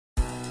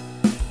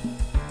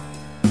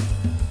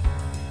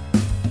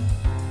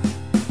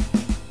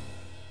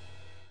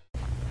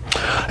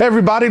Hey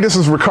everybody, this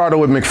is Ricardo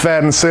with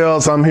McFadden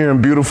Sales. I'm here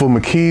in beautiful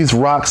McKees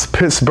Rocks,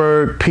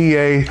 Pittsburgh,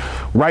 PA,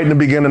 right in the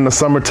beginning of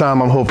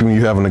summertime. I'm hoping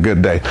you're having a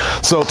good day.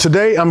 So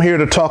today I'm here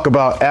to talk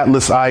about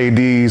Atlas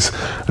IED's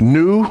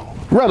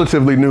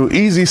relatively new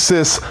EZ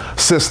Sys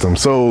system.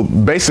 So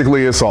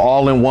basically it's an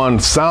all-in-one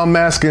sound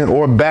masking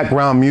or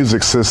background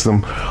music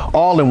system,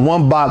 all in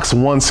one box,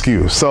 one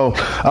SKU. So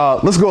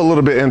let's go a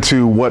little bit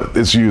into what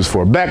it's used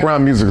for.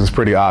 Background music is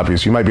pretty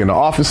obvious. You might be in an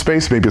office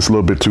space, maybe it's a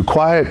little bit too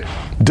quiet,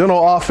 dental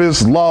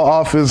office, law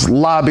office,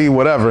 lobby,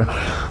 whatever.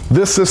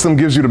 This system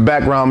gives you the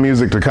background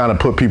music to kind of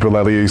put people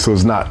at ease so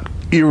it's not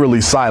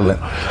eerily silent.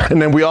 And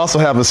then we also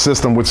have a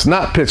system which is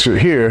not pictured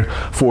here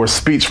for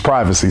speech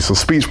privacy. So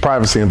speech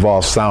privacy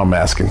involves sound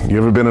masking. You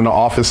ever been in an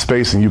office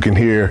space and you can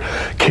hear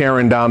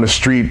Karen down the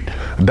street,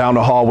 down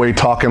the hallway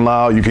talking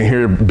loud? You can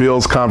hear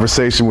Bill's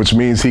conversation, which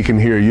means he can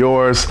hear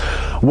yours.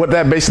 What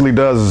that basically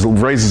does is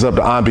raises up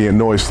the ambient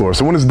noise floor.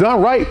 So when it's done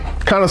right,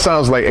 it kind of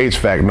sounds like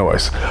HVAC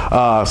noise.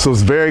 So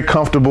it's very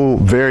comfortable,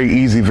 very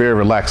easy, very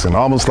relaxing.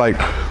 Almost like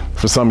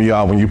for some of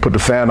y'all, when you put the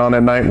fan on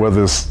at night,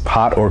 whether it's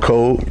hot or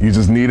cold, you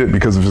just need it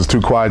because if it's too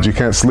quiet, you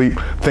can't sleep.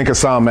 Think of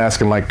sound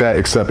masking like that,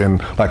 except in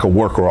like a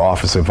work or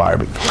office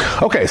environment.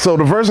 Okay, so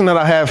the version that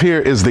I have here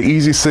is the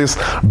EZ Sys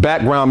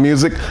background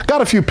music.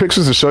 Got a few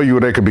pictures to show you where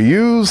they could be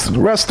used: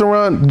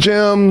 restaurant,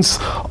 gyms,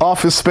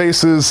 office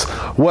spaces,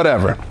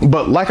 whatever.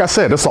 But like I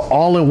said, it's an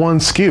all-in-one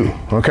SKU,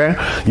 okay?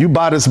 You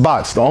buy this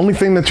box. The only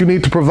thing that you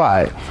need to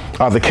provide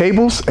are the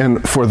cables,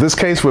 and for this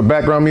case with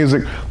background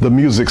music, the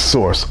music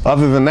source.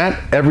 Other than that,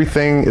 everything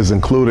is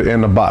included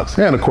in the box,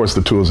 and of course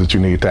the tools that you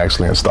need to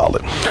actually install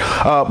it.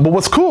 But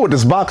what's cool with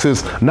this box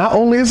is not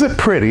only is it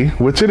pretty,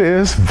 which it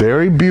is,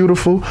 very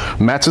beautiful,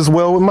 matches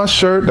well with my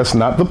shirt, that's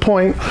not the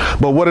point,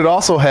 but what it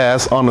also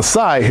has on the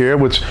side here,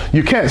 which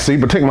you can't see,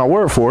 but take my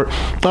word for it,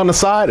 on the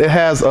side it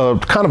has a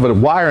kind of a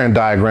wiring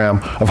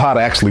diagram of how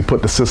to actually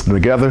put the system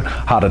together,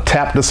 how to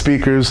tap the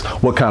speakers,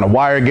 what kind of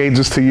wire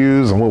gauges to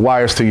use, and what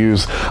wires to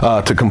use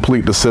to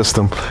complete the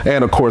system,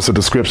 and of course a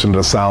description of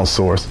the sound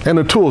source and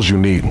the tools you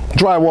need: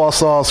 drywall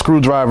saw,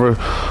 screwdriver,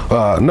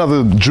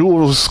 another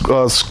jewel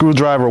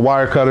screwdriver,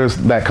 wire cutters,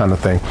 that kind of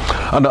thing.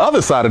 On the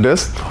other side of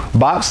this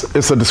box,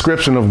 it's a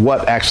description of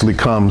what actually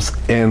comes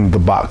in the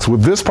box.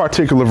 With this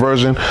particular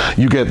version,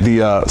 you get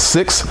the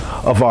 6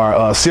 of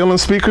our ceiling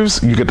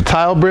speakers, you get the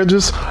tile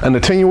bridges, an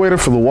attenuator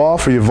for the wall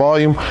for your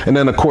volume, and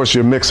then of course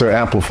your mixer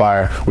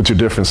amplifier with your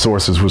different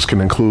sources, which can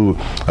include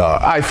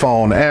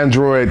iPhone,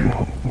 Android,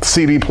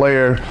 CD player.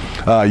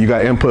 You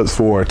got inputs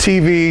for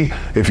TV,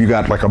 if you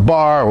got like a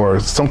bar or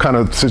some kind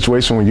of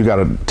situation when you got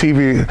a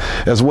TV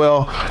as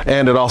well,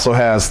 and it also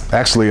has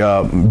actually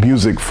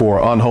music for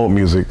on-hold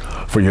music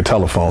for your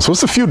telephone. So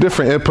it's a few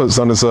different inputs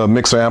on this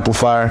mixer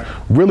amplifier.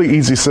 Really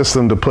easy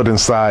system to put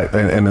inside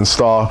and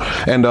install,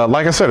 and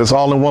like I said, it's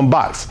all in one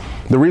box.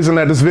 The reason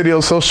that this video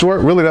is so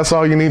short, really that's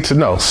all you need to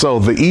know. So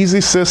the EZ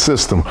Sys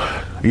system,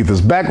 either it's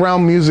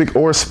background music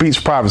or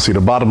speech privacy, the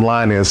bottom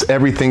line is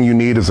everything you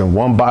need is in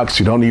one box.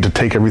 You don't need to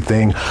take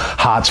everything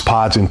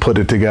hodgepodge and put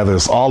it together.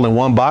 It's all in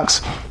one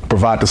box.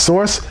 Provide the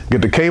source,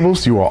 get the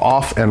cables, you are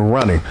off and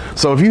running.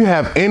 So if you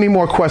have any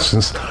more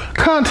questions,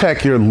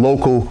 contact your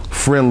local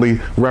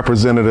friendly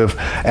representative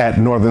at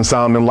Northern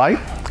Sound and Light.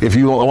 If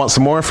you want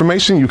some more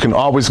information, you can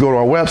always go to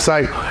our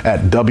website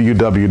at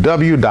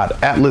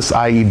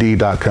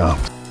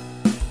www.atlasIED.com.